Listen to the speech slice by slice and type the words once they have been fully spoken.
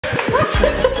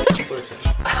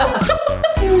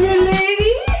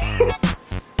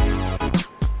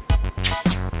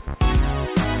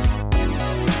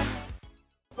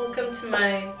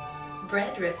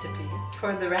recipe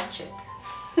for the ratchet.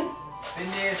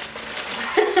 Indeed.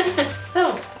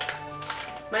 So,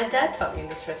 my dad taught me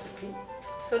this recipe.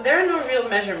 So there are no real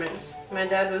measurements. My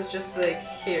dad was just like,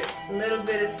 here, a little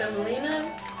bit of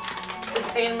semolina, the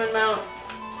same amount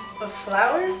of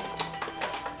flour.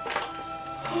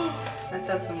 Let's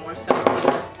add some more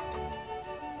semolina.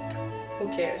 Who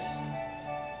cares?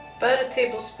 About a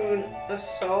tablespoon of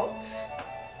salt.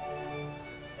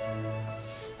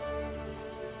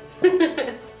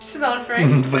 She's not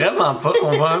French. Vraiment pas,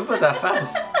 on voit même pas ta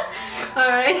face.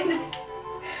 Alright.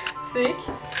 Sick.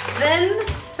 Then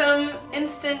some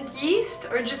instant yeast,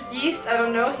 or just yeast, I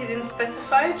don't know, he didn't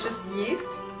specify, just yeast.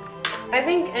 I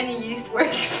think any yeast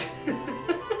works.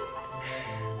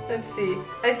 Let's see.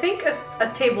 I think a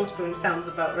tablespoon sounds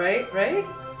about right, right?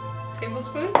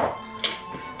 Tablespoon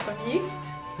of yeast?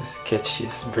 The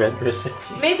sketchiest bread recipe.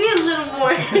 Maybe a little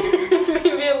more.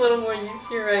 Maybe a little more yeast,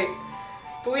 you're right.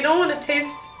 But we don't want to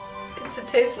taste it to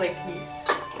taste like yeast.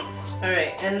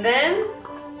 Alright, and then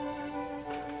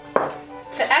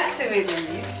to activate the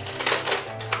yeast,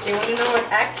 do you want to know what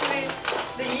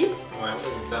activates the yeast? Ouais,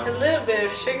 vas-y, donc. A little bit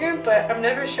of sugar, but I'm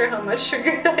never sure how much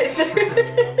sugar either.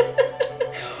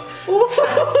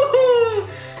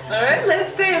 Alright,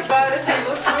 let's say about a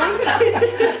tablespoon.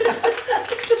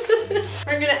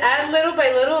 We're gonna add little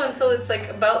by little until it's like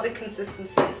about the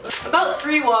consistency. About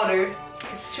 3 water,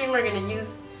 because soon we're gonna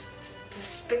use the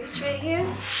space right here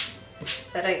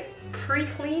that I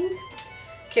pre-cleaned.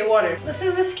 Okay, water. This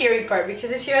is the scary part,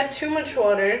 because if you add too much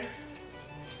water,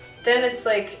 then it's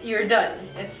like you're done.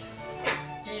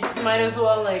 You might as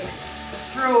well like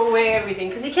throw away everything,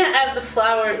 because you can't add the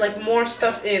flour, like more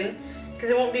stuff in, because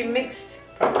it won't be mixed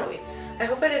properly. I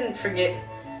hope I didn't forget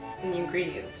any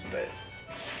ingredients, but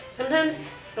sometimes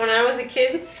when I was a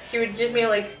kid, he would give me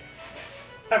like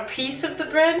a piece of the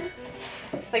bread,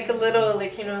 like a little,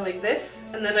 like, you know, like this,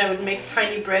 and then I would make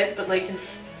tiny bread, but like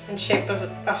in shape of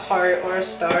a heart or a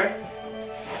star.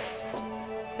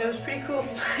 It was pretty cool.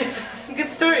 Good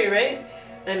story, right?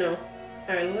 I know.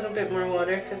 Alright, a little bit more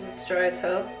water because it's dry as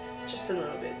hell. Just a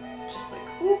little bit. Just like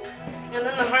whoop. And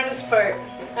then the hardest part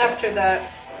after that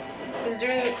is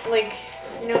doing like,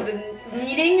 you know, the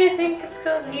kneading, I think it's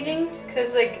called, kneading.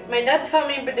 Because like my dad taught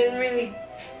me but didn't really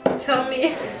tell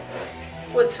me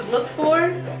what to look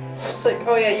for. It's just like,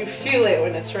 oh yeah, you feel it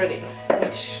when it's ready.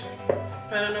 Which,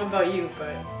 I don't know about you,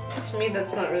 but to me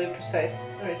that's not really precise.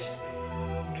 Alright, just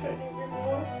try to do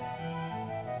more.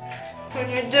 When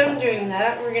you're done doing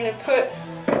that, we're gonna put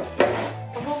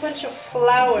a whole bunch of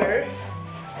flour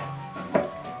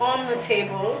on the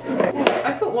table. Ooh,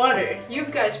 I put water. You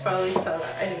guys probably saw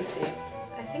that. I didn't see.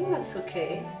 I think that's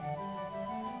okay.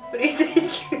 What do you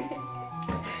think?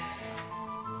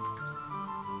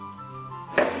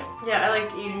 Yeah, I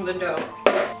like eating the dough.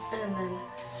 And then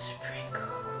sprinkle.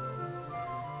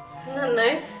 Isn't that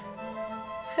nice?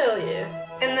 Hell yeah.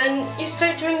 And then you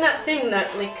start doing that thing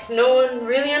that like no one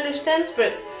really understands,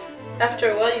 but after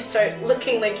a while you start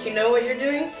looking like you know what you're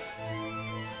doing.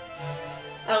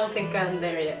 I don't think I'm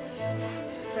there yet.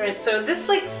 Alright, so this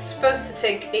like supposed to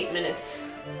take 8 minutes,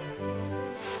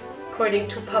 according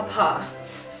to Papa.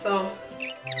 So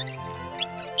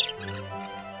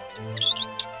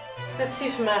let's see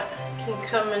if Matt can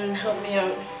come and help me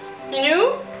out. You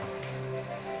know?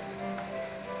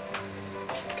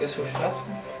 Qu'est-ce qu'il faut que je fasse?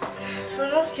 Il va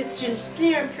falloir que tu le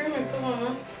plies un peu, mais pas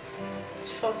vraiment. Tu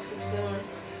forces comme ça, ouais.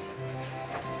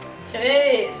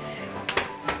 Chris!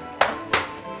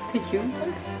 T'es cute,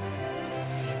 hein?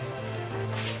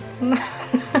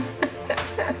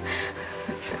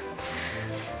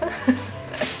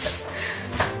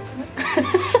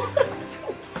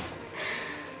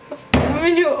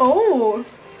 Oh!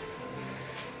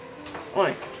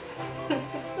 Ouais.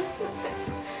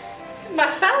 Ma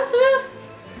face, là?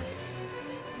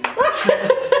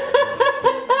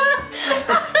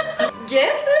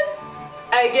 Get?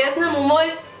 I get na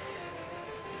mamãe.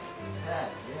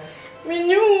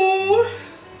 Minou!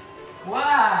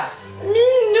 Quoi?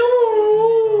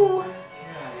 Minou!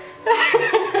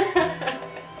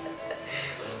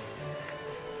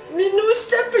 Minou, s'il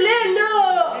te plaît, là!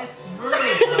 Qu'est-ce que tu veux?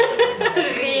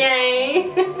 Rien!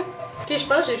 Ok, je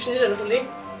pense que j'ai fini de le rouler.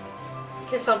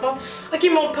 Qu'est-ce que t'en penses? Ok,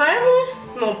 mon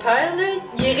père, là,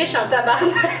 il est riche en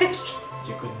tabarnak.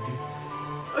 J'écoute plus.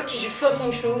 Ok, je suis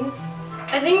fucking chaud.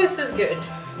 I think this is good.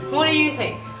 What do you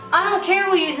think? I don't care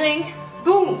what you think.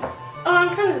 Boom! Oh,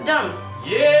 I'm kind of dumb.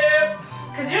 Yep!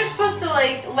 Because you're supposed to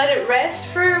like let it rest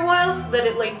for a while so that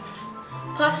it like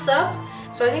puffs up.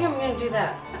 So I think I'm gonna do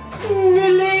that.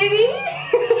 Milady?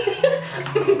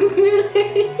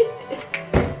 Milady?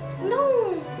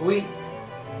 No! Oui.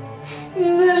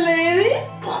 Milady?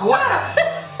 Pourquoi?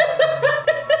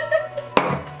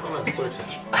 So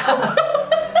excited.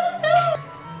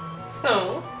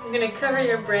 So, you're gonna cover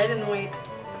your bread and wait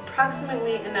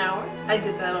approximately an hour. I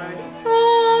did that already.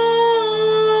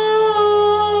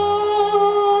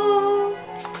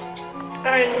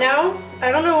 Alright, now,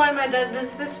 I don't know why my dad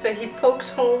does this, but he pokes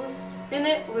holes in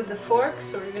it with the fork,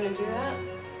 so we're gonna do that.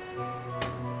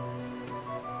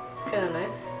 It's kind of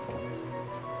nice.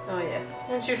 Oh yeah.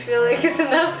 Once you feel like it's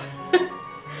enough,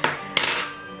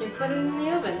 you put it in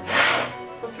the oven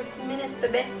for 15 minutes,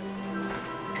 baby.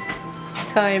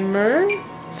 Timer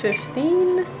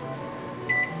 15.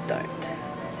 Start.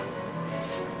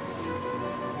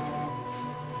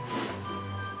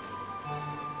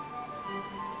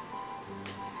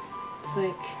 It's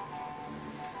like,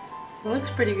 it looks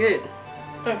pretty good.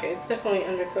 Okay, it's definitely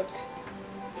undercooked.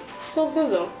 Still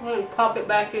good though. I'm gonna pop it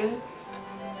back in.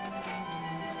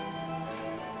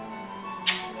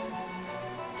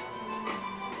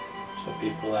 So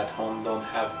people at home don't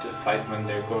have to fight when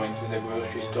they're going to the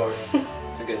grocery store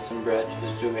to get some bread.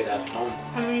 Just do it at home.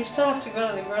 I mean, you still have to go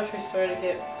to the grocery store to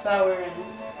get flour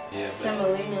and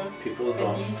semolina. People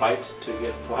don't yeast. fight to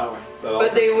get flour.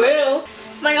 But they will.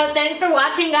 Oh my god, thanks for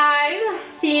watching, guys.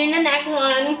 See you in the next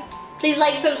one. Please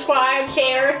like, subscribe,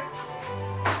 share.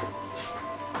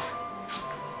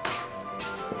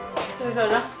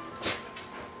 Soda.